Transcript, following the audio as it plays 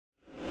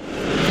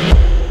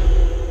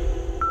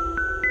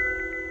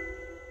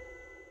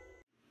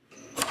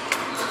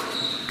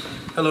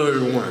Hello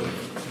everyone,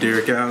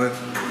 Derek Allen,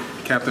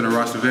 captain of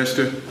roster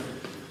Vesta.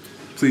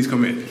 Please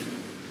come in.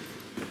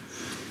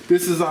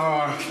 This is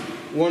our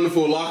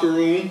wonderful locker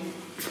room.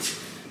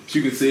 As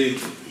you can see,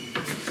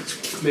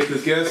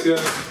 Nicholas Geska,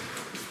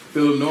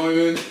 Philip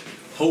Neumann.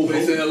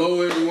 They say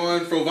hello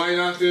everyone from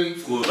Weihnachten.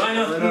 Good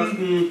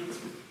Weihnachten.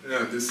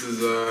 Yeah, this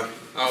is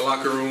our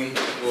locker room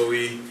where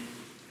we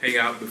hang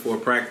out before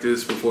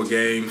practice, before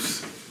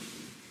games.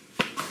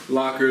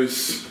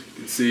 Lockers, you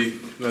can see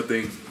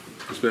nothing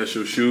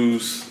special.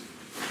 Shoes,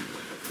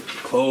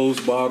 clothes,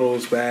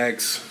 bottles,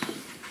 bags.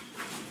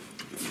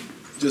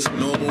 Just a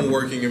normal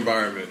working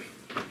environment,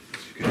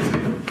 as you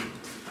can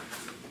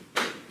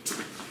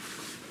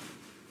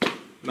see.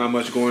 Not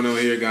much going on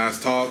here,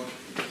 guys. Talk,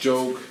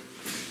 joke.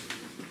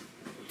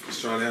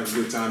 Just trying to have a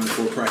good time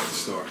before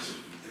practice starts.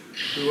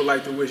 We would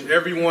like to wish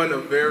everyone a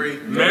very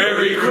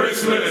Merry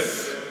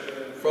Christmas!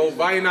 Frohe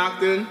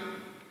Weihnachten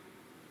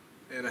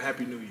and a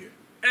Happy New Year.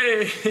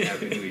 Hey!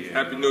 Happy New Year.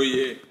 Happy New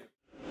Year.